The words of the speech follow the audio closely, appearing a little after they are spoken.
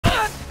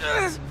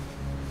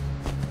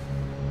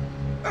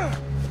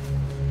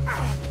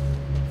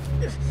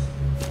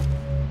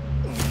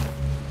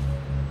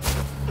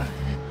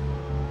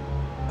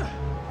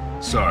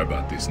Sorry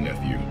about this,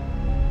 nephew.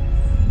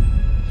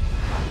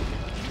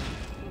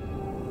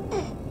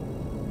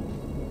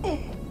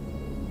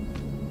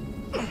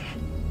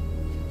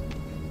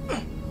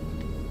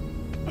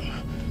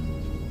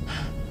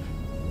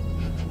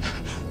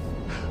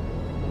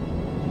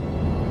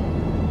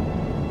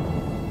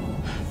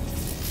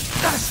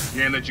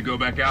 Can't let you go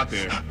back out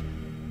there.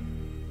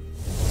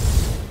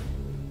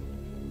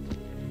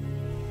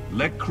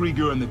 Let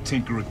Krieger and the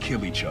Tinkerer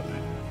kill each other.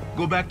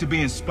 Go back to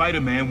being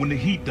Spider-Man when the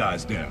heat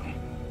dies down.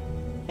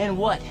 And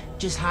what?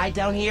 Just hide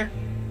down here?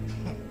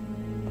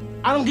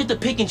 I don't get to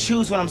pick and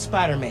choose when I'm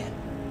Spider-Man.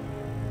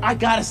 I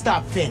gotta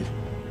stop Finn.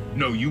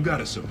 No, you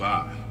gotta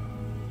survive.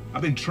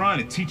 I've been trying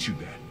to teach you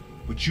that,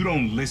 but you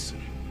don't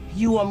listen.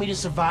 You want me to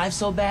survive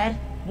so bad?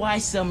 Why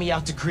sell me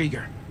out to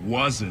Krieger?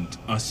 Wasn't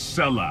a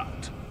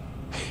sellout.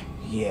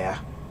 Yeah.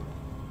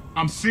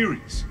 I'm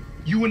serious.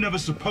 You were never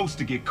supposed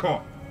to get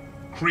caught.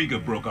 Krieger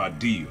broke our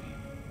deal.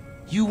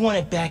 You want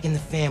it back in the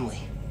family,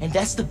 and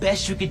that's the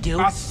best you could do?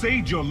 I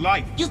saved your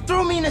life. You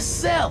threw me in a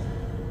cell!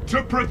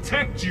 To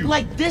protect you!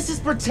 Like this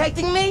is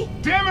protecting me?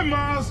 Damn it,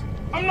 Miles!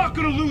 I'm not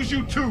gonna lose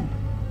you too!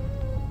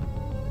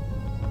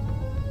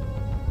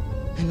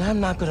 And I'm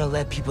not gonna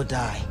let people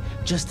die,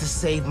 just to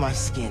save my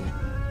skin.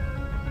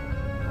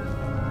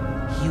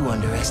 You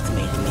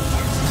underestimated me.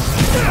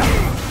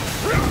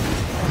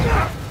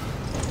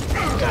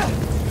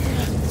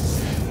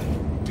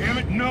 Damn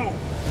it, no!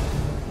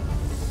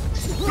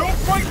 Don't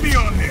fight me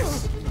on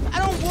this! I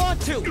don't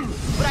want to,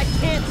 but I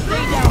can't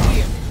stay down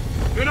here.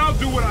 Then I'll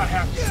do what I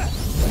have to.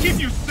 Keep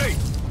you safe.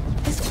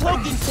 This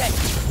cloaking tech,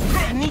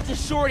 I need to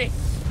short it.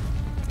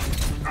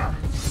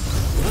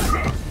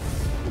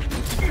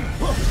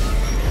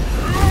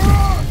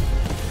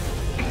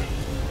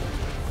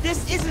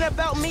 This isn't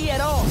about me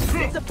at all.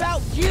 It's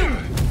about you.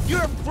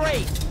 You're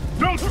afraid.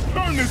 Don't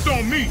turn this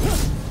on me!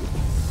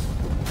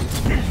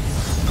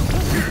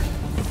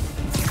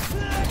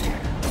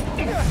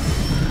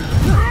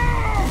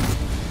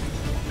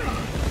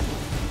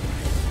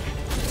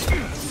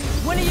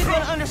 When are you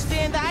gonna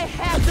understand that I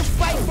have to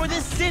fight for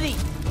this city?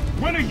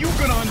 When are you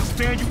gonna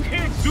understand you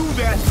can't do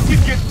that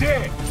if you're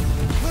dead?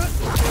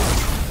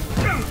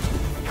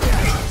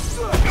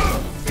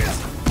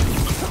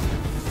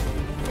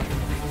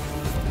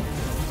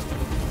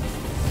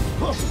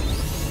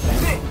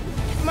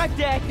 My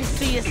dad can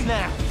see us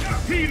now.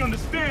 He'd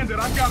understand that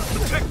I gotta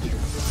protect you.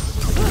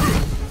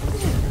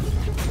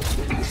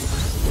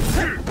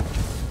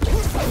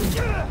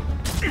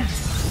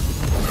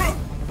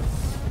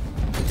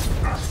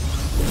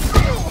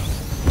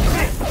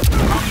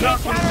 I'm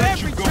not gonna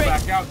let you go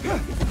back out there.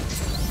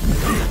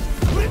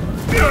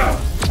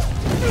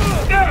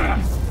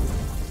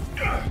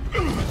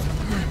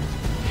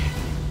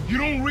 You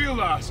don't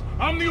realize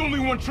I'm the only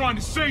one trying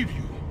to save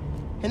you.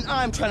 And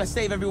I'm trying to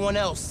save everyone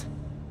else.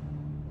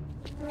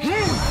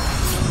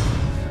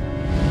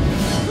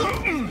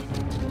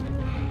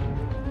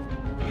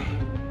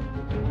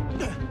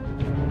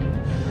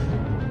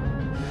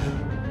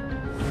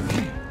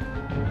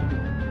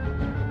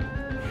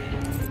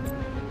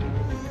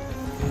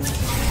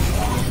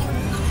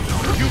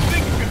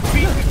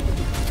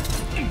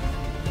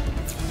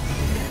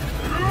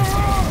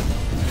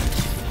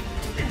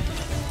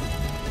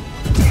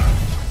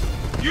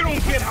 You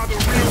don't get how the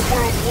real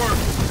world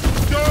works.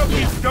 Dog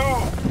eats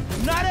dog.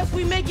 Not if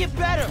we make it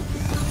better.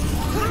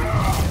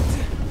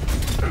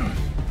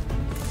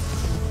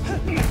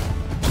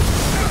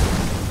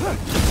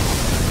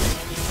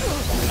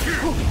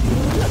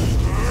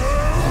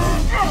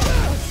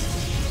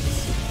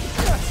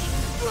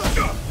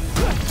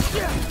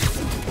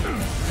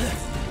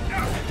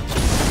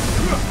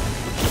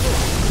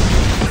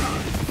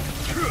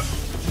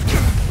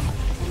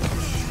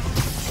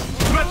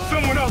 Let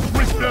someone else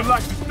risk their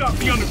life to stop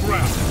the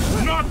underground,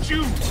 not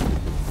you!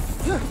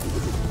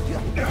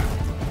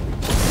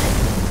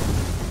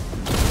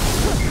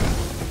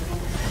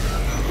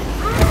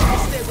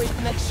 Stay away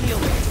from that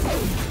shield.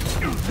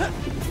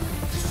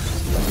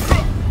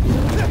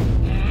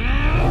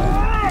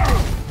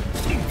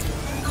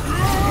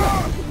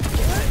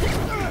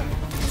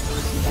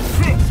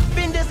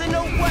 Finn doesn't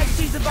know what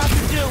she's about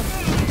to do.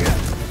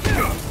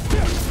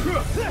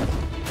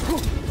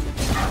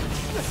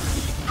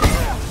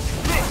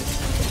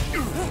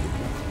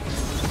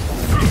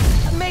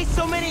 I made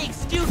so many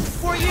excuses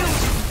for you.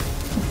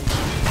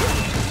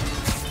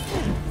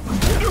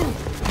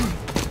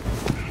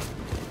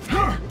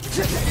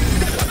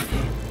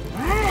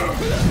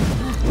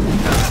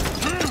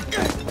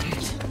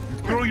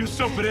 Throw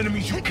yourself at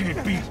enemies you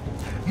can't beat.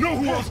 Know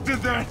who else did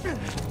that?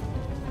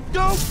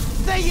 Don't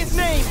say his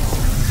name!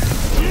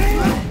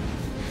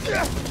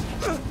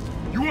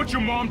 You want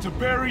your mom to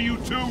bury you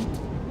too?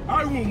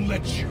 I won't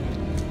let you.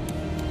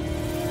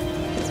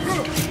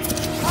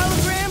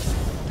 Holograms?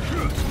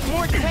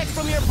 More tech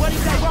from your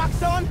buddies at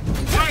Roxxon?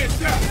 Quiet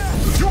down!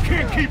 You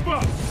can't keep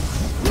up!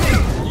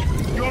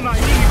 You're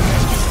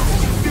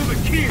naive.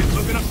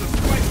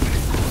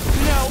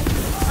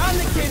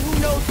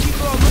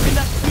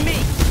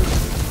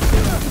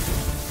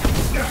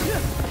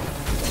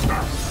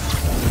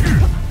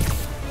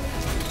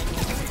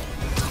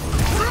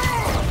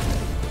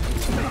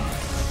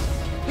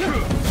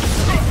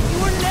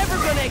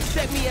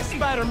 as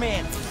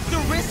Spider-Man. The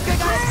risk I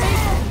gotta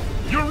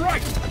take? You're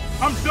right.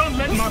 I'm done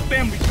letting my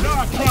family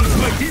die trying to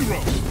play hero.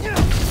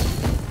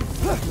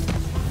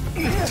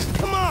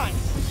 Come on!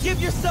 Give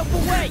yourself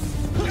away!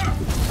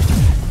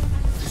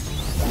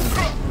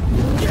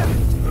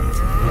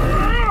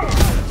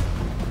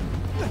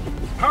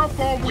 How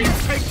far will you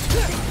take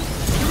it?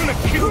 You're gonna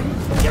kill me.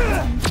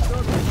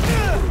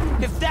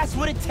 If that's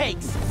what it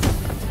takes.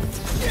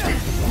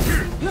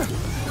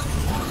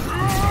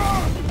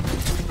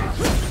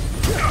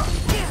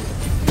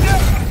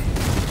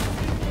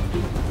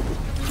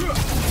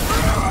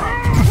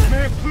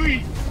 Man,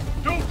 please,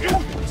 don't do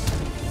this.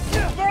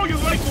 Throw your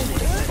life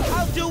away.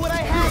 I'll do what I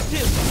have to,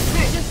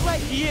 just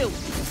like you.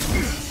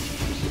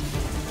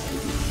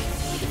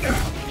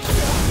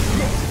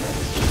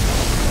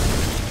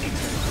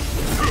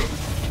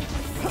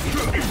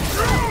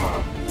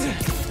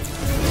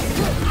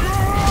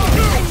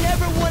 I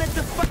never wanted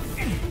to fight.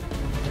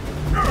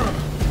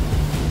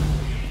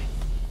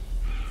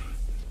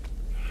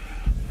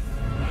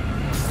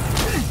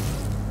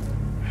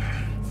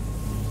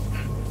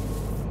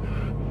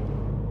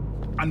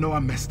 I know I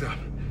messed up.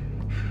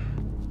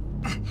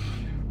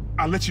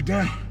 I let you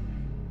down.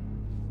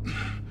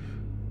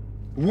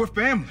 We're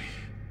family.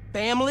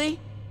 Family?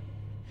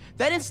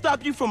 That didn't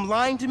stop you from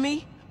lying to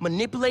me,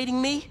 manipulating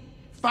me,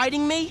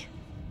 fighting me?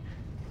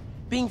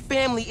 Being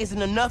family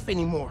isn't enough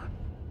anymore.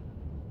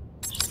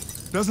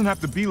 Doesn't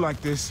have to be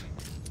like this.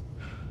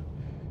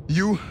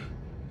 You,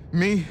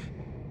 me,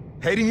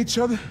 hating each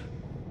other?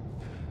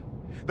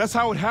 That's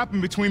how it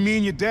happened between me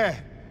and your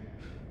dad.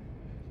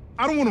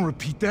 I don't want to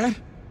repeat that.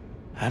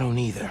 I don't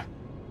either.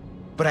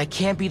 But I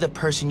can't be the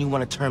person you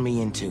want to turn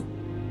me into.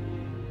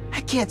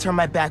 I can't turn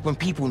my back when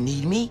people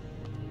need me.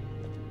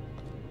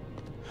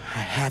 I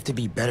have to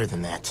be better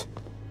than that.